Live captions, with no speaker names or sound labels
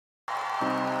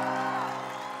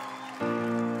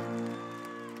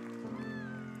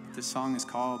This song is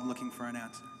called Looking for an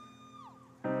Answer.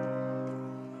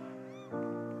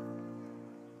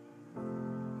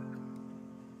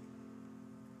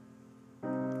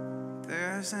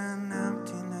 There's an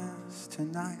emptiness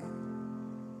tonight,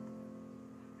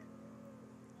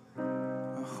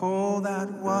 a hole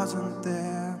that wasn't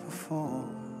there before,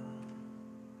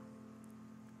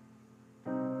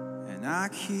 and I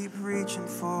keep reaching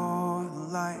for the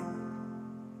light,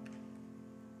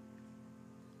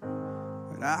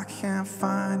 but I can't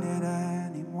find it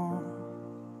anymore.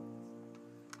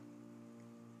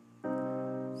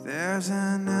 There's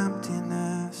an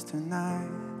emptiness tonight,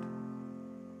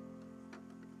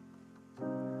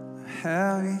 a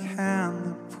heavy hand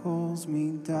that pulls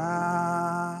me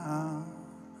down.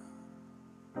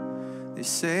 They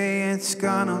say it's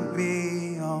gonna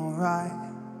be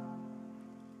alright,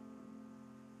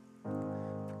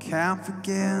 but can't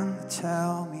begin to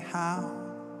tell me how.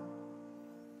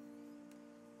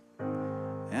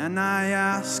 And I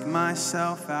ask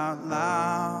myself out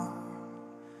loud,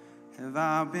 have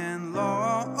I been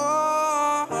lost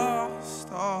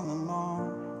all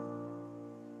along?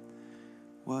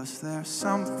 Was there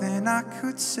something I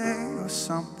could say or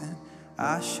something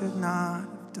I should not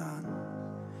have done?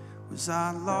 Was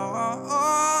I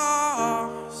lost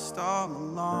all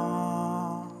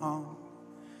along?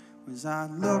 Was I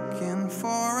looking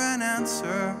for an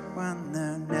answer when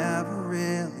there never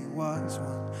really was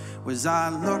one? Was I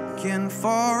looking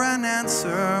for an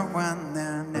answer when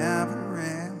there never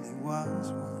really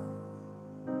was one?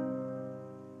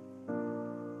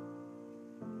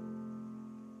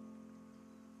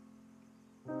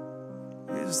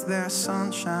 Is there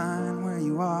sunshine where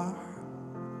you are?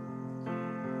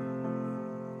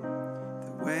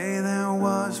 The way there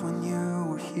was when you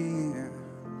were here.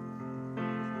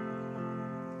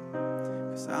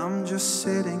 'Cause I'm just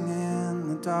sitting in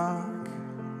the dark,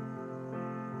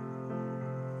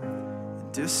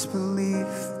 in disbelief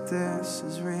that this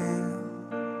is real,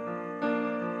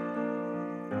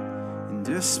 in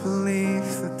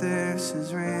disbelief that this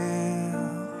is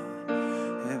real.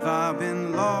 Have I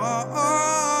been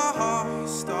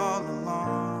lost all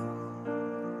along?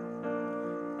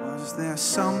 Was there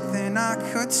something I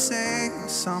could say or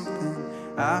something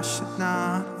I should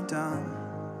not have done?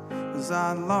 Was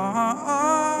I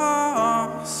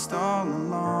lost all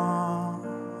along?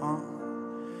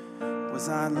 Was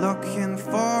I looking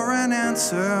for an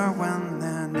answer when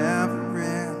there never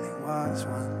really was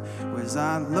one? Was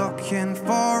I looking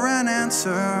for an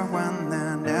answer when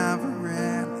there never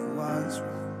really was one?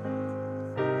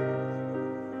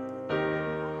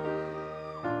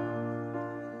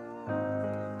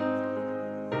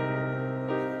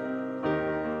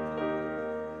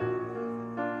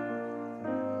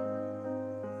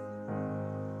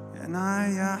 And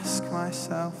I ask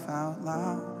myself out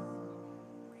loud,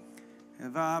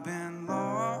 have I been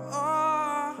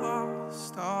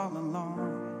lost all along?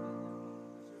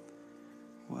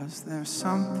 Was there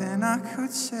something I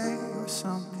could say or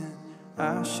something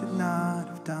I should not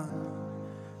have done?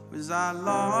 Was I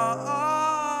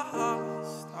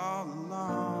lost all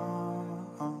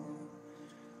along?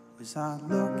 Was I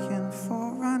looking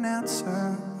for an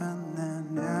answer when there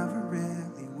never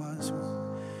really was one?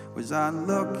 Was I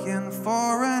looking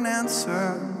for an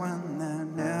answer when